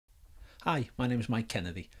Hi, my name is Mike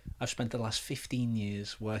Kennedy. I've spent the last 15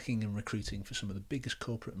 years working and recruiting for some of the biggest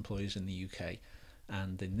corporate employers in the UK,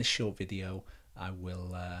 and in this short video I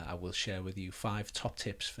will share with you 5 top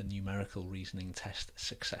tips for numerical reasoning test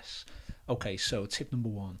success. Okay, so tip number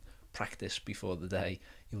 1, practice before the day.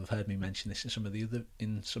 You'll have heard me mention this in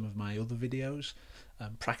some of my other videos.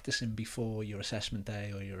 Practicing before your assessment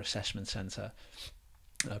day or your assessment centre,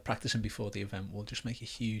 practicing before the event will just make a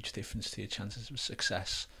huge difference to your chances of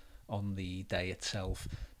success on the day itself.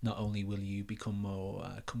 Not only will you become more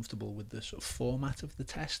comfortable with the sort of format of the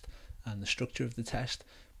test and the structure of the test,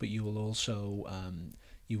 but you will also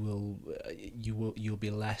you'll be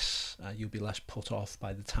less put off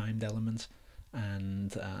by the timed element,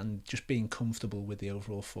 and just being comfortable with the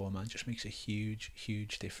overall format just makes a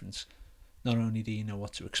huge difference. Not only do you know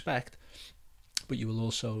what to expect, but you will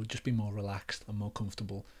also just be more relaxed and more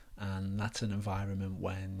comfortable, and that's an environment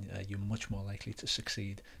when you're much more likely to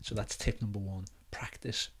succeed. So that's tip number 1,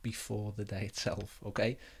 practice before the day itself.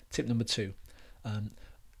 Okay, tip number 2,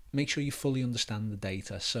 make sure you fully understand the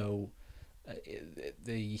data. So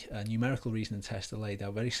the numerical reasoning tests are laid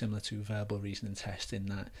out very similar to verbal reasoning tests in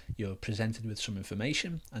that you're presented with some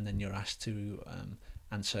information and then you're asked to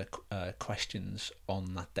answer questions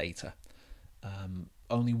on that data.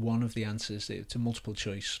 Only one of the answers, it's a multiple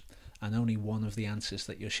choice, and only one of the answers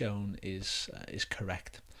that you're shown is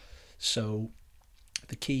correct. So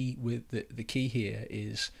the key here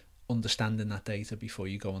is understanding that data before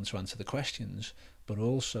you go on to answer the questions, but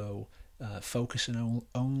also focusing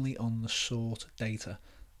only on the sort data.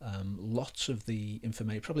 Lots of the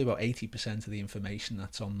information, probably about 80% of the information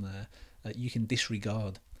that's on there, you can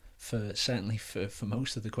disregard certainly for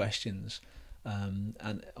most of the questions.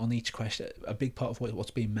 And on each question, a big part of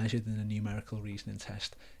what's being measured in a numerical reasoning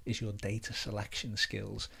test is your data selection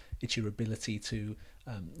skills. It's your ability to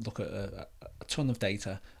look at a ton of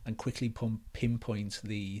data and quickly pinpoint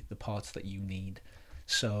the parts that you need.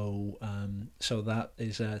 So that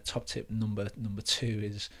is top tip number 2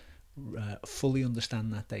 is fully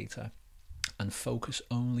understand that data and focus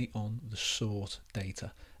only on the sort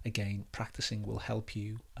data. Again, practicing will help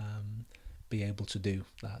you be able to do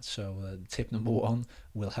that. So tip number 1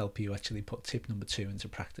 will help you actually put tip number 2 into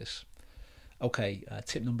practice. Okay,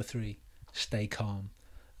 tip number 3, stay calm.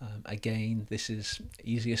 Again, this is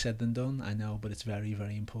easier said than done, I know, but it's very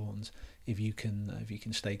important. If you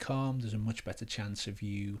can stay calm, there's a much better chance of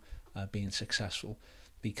you being successful,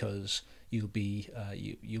 because you'll be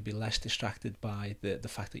less distracted by the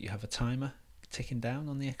fact that you have a timer ticking down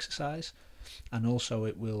on the exercise, and also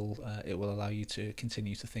it will allow you to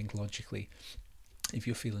continue to think logically. If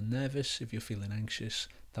you're feeling nervous, if you're feeling anxious,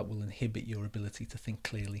 that will inhibit your ability to think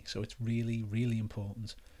clearly. So it's really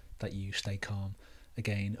important that you stay calm.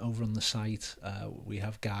 Again, over on the site, we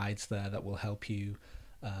have guides there that will help you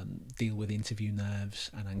deal with interview nerves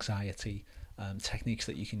and anxiety, techniques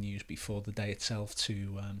that you can use before the day itself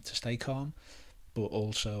to stay calm, but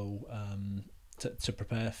also to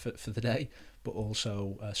prepare for the day, but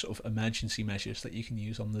also sort of emergency measures that you can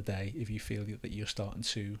use on the day if you feel that you're starting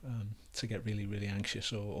to get really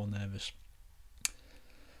anxious or nervous.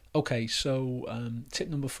 Okay, so tip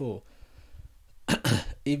number 4,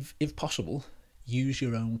 if possible, use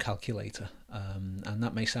your own calculator, and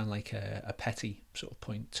that may sound like a petty sort of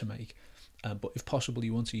point to make, but if possible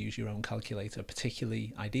you want to use your own calculator,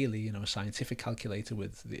 particularly ideally a scientific calculator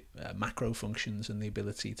with the macro functions and the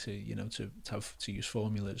ability to use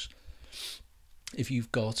formulas. If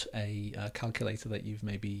you've got a calculator that you've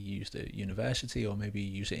maybe used at university, or maybe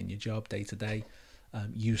you use it in your job day to day,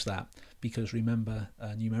 use that, because remember,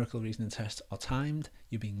 numerical reasoning tests are timed.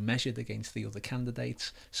 You're being measured against the other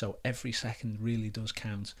candidates, so every second really does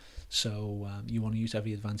count. So you want to use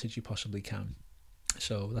every advantage you possibly can.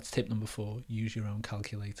 So that's tip number 4, use your own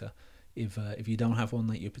calculator. If you don't have one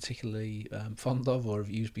that you're particularly fond of or have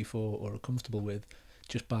used before or are comfortable with,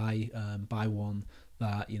 just buy one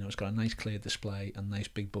that it's got a nice clear display and nice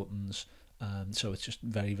big buttons, so it's just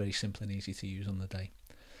very simple and easy to use on the day.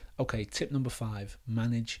 Okay, tip number 5,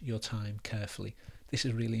 manage your time carefully. This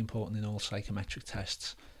is really important in all psychometric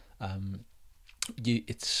tests.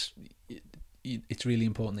 It's really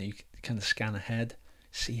important that you kind of scan ahead,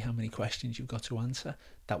 see how many questions you've got to answer.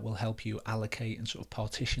 That will help you allocate and sort of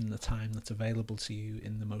partition the time that's available to you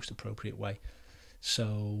in the most appropriate way.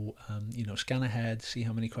 So scan ahead, see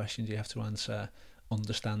how many questions you have to answer,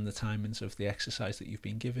 understand the timings of the exercise that you've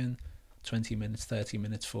been given. 20 minutes, 30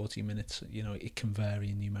 minutes, 40 minutes, it can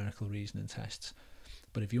vary in numerical reasoning tests.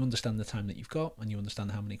 But if you understand the time that you've got and you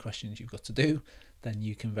understand how many questions you've got to do, then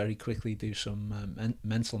you can very quickly do some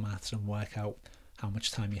mental maths and work out how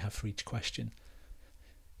much time you have for each question.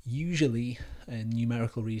 Usually in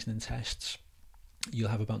numerical reasoning tests, you'll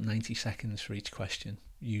have about 90 seconds for each question,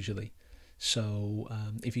 usually. So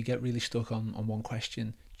if you get really stuck on one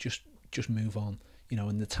question, just move on. You know,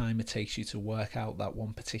 in the time it takes you to work out that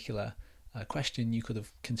one particular question, you could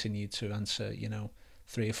have continued to answer, you know,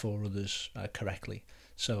 3 or 4 others correctly.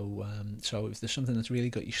 So if there's something that's really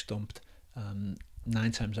got you stumped, 9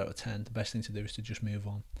 times out of 10, the best thing to do is to just move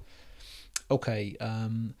on. Okay,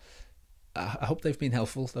 I hope they've been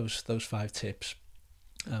helpful, those 5 tips.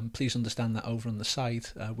 Please understand that over on the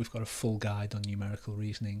site we've got a full guide on numerical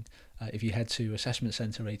reasoning. If you head to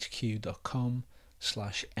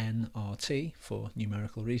assessmentcenterhq.com/nrt for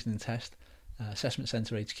numerical reasoning test,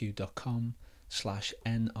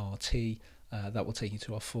 assessmentcenterhq.com/nrt, that will take you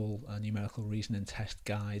to our full numerical reasoning test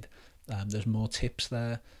guide. There's more tips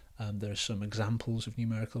there. There are some examples of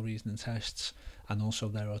numerical reasoning tests, and also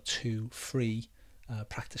there are 2 free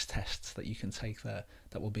practice tests that you can take there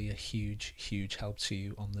that will be a huge help to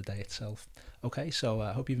you on the day itself. Okay, so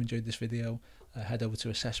I hope you've enjoyed this video. Head over to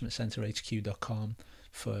assessmentcenterhq.com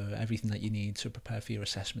for everything that you need to prepare for your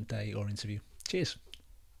assessment day or interview. Cheers.